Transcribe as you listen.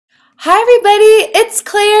Hi everybody, it's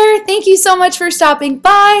Claire. Thank you so much for stopping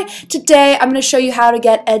by. Today I'm going to show you how to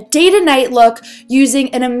get a day to night look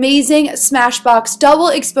using an amazing Smashbox double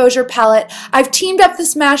exposure palette. I've teamed up the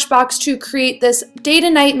Smashbox to create this day to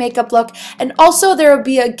night makeup look, and also there will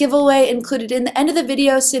be a giveaway included in the end of the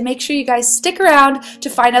video, so make sure you guys stick around to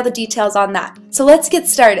find out the details on that. So let's get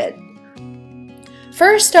started.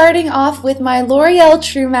 First, starting off with my L'Oreal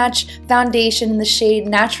True Match foundation in the shade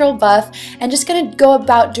Natural Buff, and just going to go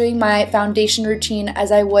about doing my foundation routine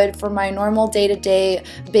as I would for my normal day-to-day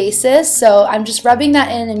basis. So I'm just rubbing that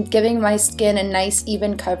in and giving my skin a nice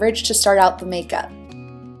even coverage to start out the makeup.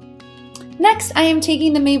 Next, I am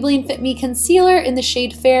taking the Maybelline Fit Me Concealer in the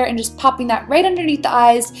shade Fair and just popping that right underneath the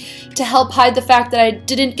eyes to help hide the fact that I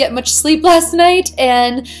didn't get much sleep last night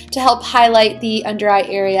and to help highlight the under eye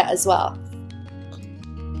area as well.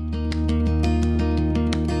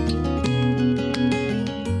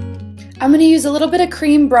 I'm going to use a little bit of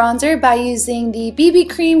cream bronzer by using the BB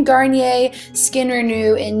Cream Garnier Skin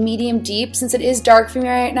Renew in Medium Deep. Since it is dark for me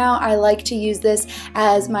right now, I like to use this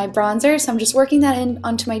as my bronzer, so I'm just working that in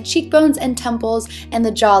onto my cheekbones and temples and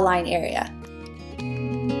the jawline area.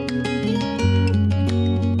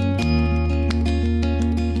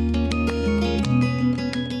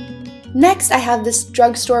 Next, I have this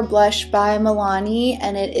drugstore blush by Milani,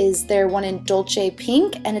 and it is their one in Dolce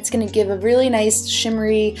Pink, and it's going to give a really nice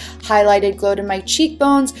shimmery highlighted glow to my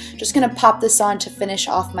cheekbones. Just going to pop this on to finish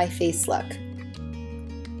off my face look.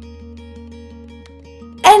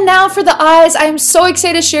 And now for the eyes, I am so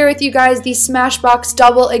excited to share with you guys the Smashbox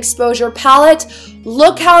Double Exposure Palette.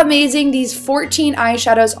 Look how amazing these 14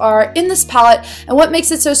 eyeshadows are in this palette, and what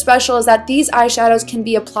makes it so special is that these eyeshadows can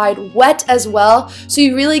be applied wet as well, so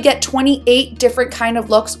you really get 28 different kind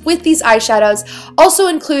of looks with these eyeshadows. Also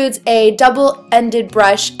includes a double-ended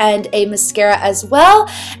brush and a mascara as well,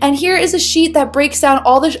 and here is a sheet that breaks down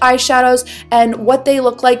all the eyeshadows and what they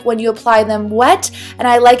look like when you apply them wet, and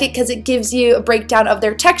I like it because it gives you a breakdown of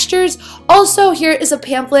their textures. Also, here is a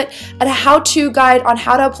pamphlet and a how-to guide on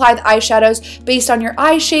how to apply the eyeshadows based on your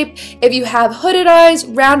eye shape. If you have hooded eyes,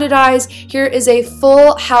 rounded eyes, here is a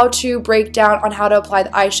full how-to breakdown on how to apply the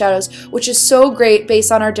eyeshadows, which is so great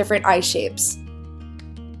based on our different eye shapes.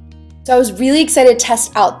 So I was really excited to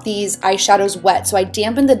test out these eyeshadows wet, so I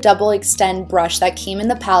dampened the double extend brush that came in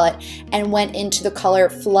the palette and went into the color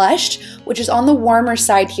Flushed, which is on the warmer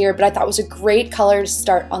side here, but I thought was a great color to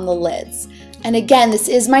start on the lids. And again, this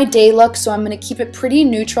is my day look, so I'm going to keep it pretty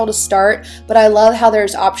neutral to start, but I love how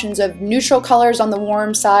there's options of neutral colors on the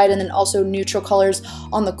warm side and then also neutral colors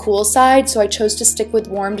on the cool side, so I chose to stick with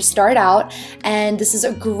warm to start out, and this is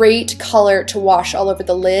a great color to wash all over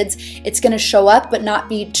the lids. It's going to show up but not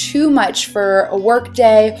be too much for a work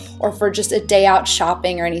day or for just a day out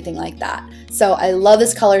shopping or anything like that. So I love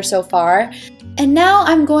this color so far. And now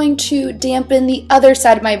I'm going to dampen the other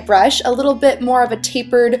side of my brush. A little bit more of a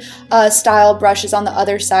tapered style brush is on the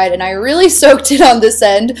other side, and I really soaked it on this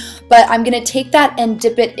end, but I'm going to take that and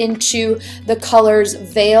dip it into the colors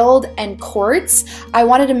Veiled and Quartz. I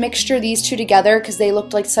wanted to mixture these two together because they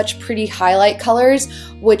looked like such pretty highlight colors,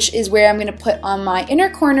 which is where I'm going to put on my inner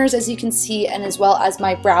corners, as you can see, and as well as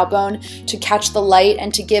my brow bone to catch the light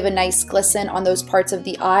and to give a nice glisten on those parts of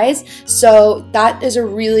the eyes. So that is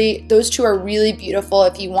those two are really beautiful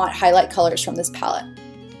if you want highlight colors from this palette.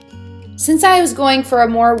 Since I was going for a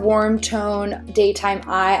more warm tone daytime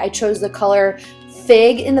eye, I chose the color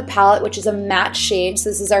Fig in the palette, which is a matte shade. So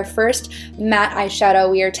this is our first matte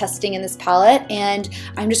eyeshadow we are testing in this palette, and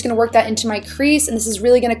I'm just going to work that into my crease, and this is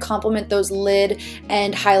really going to complement those lid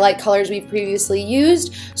and highlight colors we've previously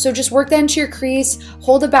used. So just work that into your crease,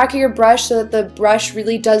 hold the back of your brush so that the brush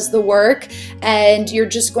really does the work, and you're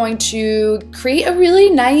just going to create a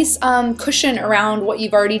really nice cushion around what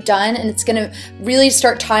you've already done, and it's going to really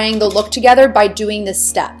start tying the look together by doing this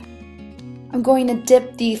step. I'm going to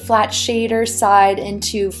dip the flat shader side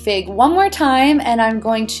into Fig one more time, and I'm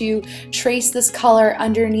going to trace this color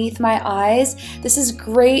underneath my eyes. This is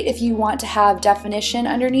great if you want to have definition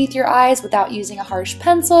underneath your eyes without using a harsh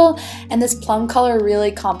pencil, and this plum color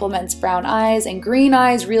really complements brown eyes and green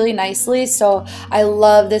eyes really nicely, so I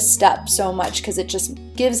love this step so much because it just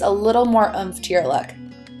gives a little more oomph to your look.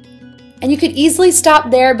 And you could easily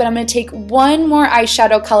stop there, but I'm going to take one more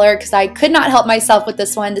eyeshadow color because I could not help myself with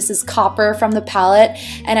this one. This is Copper from the palette,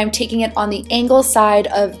 and I'm taking it on the angle side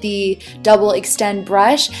of the double extend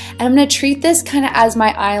brush. And I'm going to treat this kind of as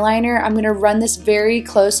my eyeliner. I'm going to run this very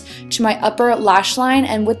close to my upper lash line,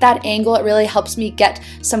 and with that angle, it really helps me get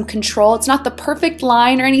some control. It's not the perfect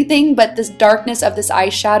line or anything, but this darkness of this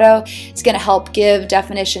eyeshadow is going to help give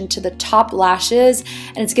definition to the top lashes,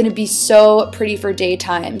 and it's going to be so pretty for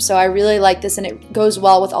daytime. So I really really like this and it goes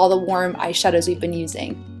well with all the warm eyeshadows we've been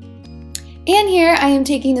using. And here I am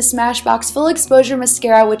taking the Smashbox Full Exposure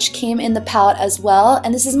Mascara, which came in the palette as well.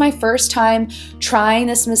 And this is my first time trying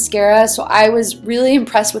this mascara, so I was really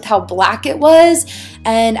impressed with how black it was.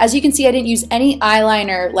 And as you can see, I didn't use any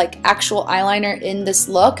eyeliner, like actual eyeliner in this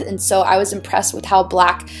look. And so I was impressed with how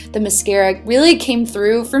black the mascara really came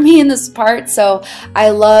through for me in this part. So I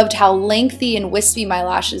loved how lengthy and wispy my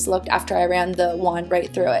lashes looked after I ran the wand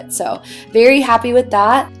right through it. So very happy with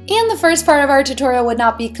that. And the first part of our tutorial would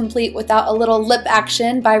not be complete without a little lip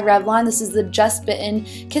action by Revlon. This is the Just Bitten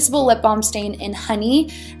Kissable Lip Balm Stain in Honey.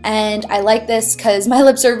 And I like this because my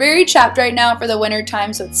lips are very chapped right now for the winter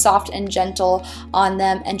time, so it's soft and gentle on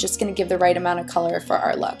them and just going to give the right amount of color for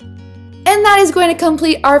our look. And that is going to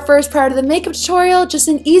complete our first part of the makeup tutorial, just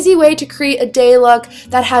an easy way to create a day look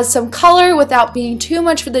that has some color without being too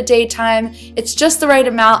much for the daytime. It's just the right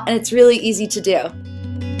amount and it's really easy to do.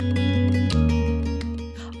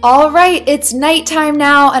 Alright, it's nighttime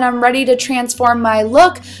now and I'm ready to transform my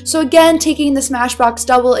look. So again, taking the Smashbox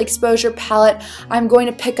Double Exposure palette, I'm going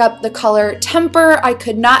to pick up the color Temper. I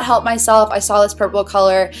could not help myself. I saw this purple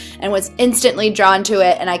color and was instantly drawn to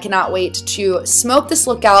it, and I cannot wait to smoke this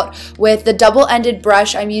look out with the double-ended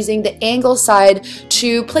brush. I'm using the angle side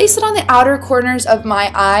to place it on the outer corners of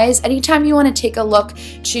my eyes. Anytime you want to take a look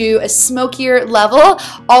to a smokier level,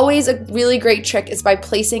 always a really great trick is by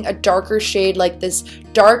placing a darker shade like this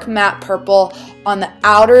dark matte purple on the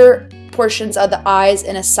outer portions of the eyes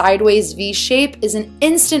in a sideways V shape is an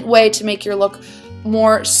instant way to make your look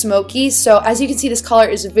more smoky. So as you can see, this color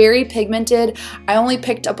is very pigmented. I only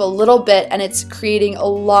picked up a little bit and it's creating a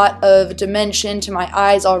lot of dimension to my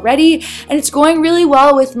eyes already, and it's going really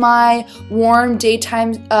well with my warm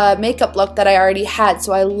daytime makeup look that I already had.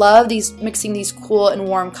 So I love mixing these cool and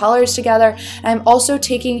warm colors together. And I'm also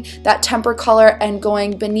taking that Temper color and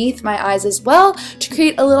going beneath my eyes as well to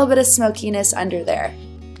create a little bit of smokiness under there.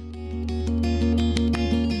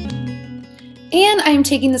 And I'm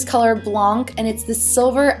taking this color Blanc, and it's the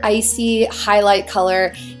Silver Icy highlight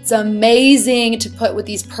color. It's amazing to put with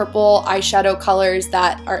these purple eyeshadow colors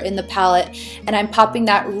that are in the palette, and I'm popping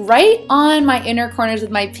that right on my inner corners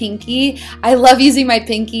with my pinky. I love using my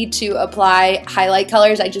pinky to apply highlight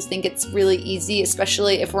colors. I just think it's really easy,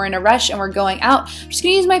 especially if we're in a rush and we're going out. I'm just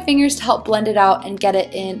gonna use my fingers to help blend it out and get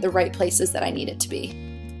it in the right places that I need it to be.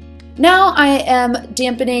 Now I am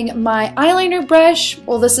dampening my eyeliner brush.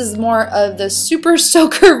 Well, this is more of the super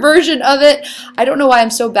soaker version of it. I don't know why I'm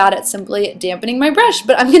so bad at simply dampening my brush,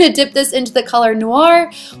 but I'm gonna dip this into the color Noir,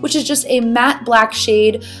 which is just a matte black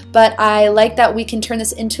shade, but I like that we can turn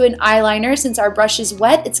this into an eyeliner. Since our brush is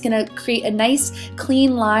wet, it's gonna create a nice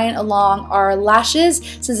clean line along our lashes.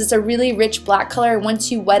 Since it's a really rich black color, once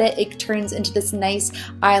you wet it, it turns into this nice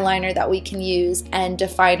eyeliner that we can use and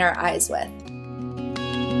define our eyes with.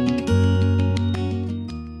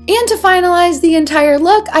 And to finalize the entire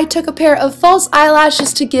look, I took a pair of false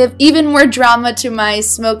eyelashes to give even more drama to my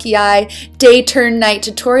smoky eye day turn night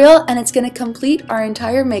tutorial, and it's going to complete our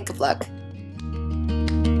entire makeup look.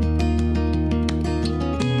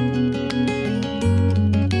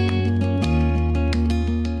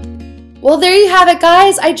 Well, there you have it,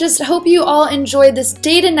 guys. I just hope you all enjoyed this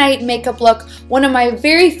day to night makeup look. One of my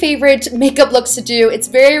very favorite makeup looks to do. It's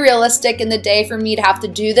very realistic in the day for me to have to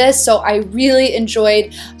do this, so I really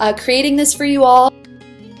enjoyed creating this for you all.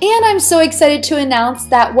 And I'm so excited to announce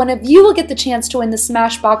that one of you will get the chance to win the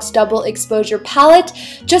Smashbox Double Exposure Palette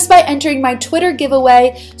just by entering my Twitter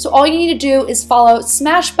giveaway. So all you need to do is follow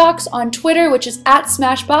Smashbox on Twitter, which is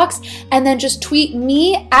 @Smashbox, and then just tweet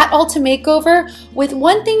me @AltaMakeover with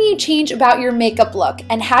one thing you change about your makeup look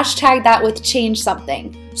and hashtag that with change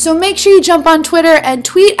something. So make sure you jump on Twitter and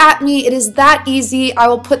tweet at me. It is that easy. I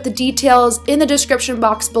will put the details in the description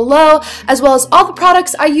box below, as well as all the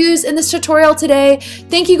products I use in this tutorial today.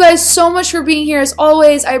 Thank you guys so much for being here as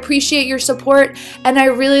always. I appreciate your support, and I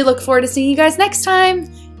really look forward to seeing you guys next time.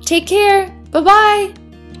 Take care. Bye-bye.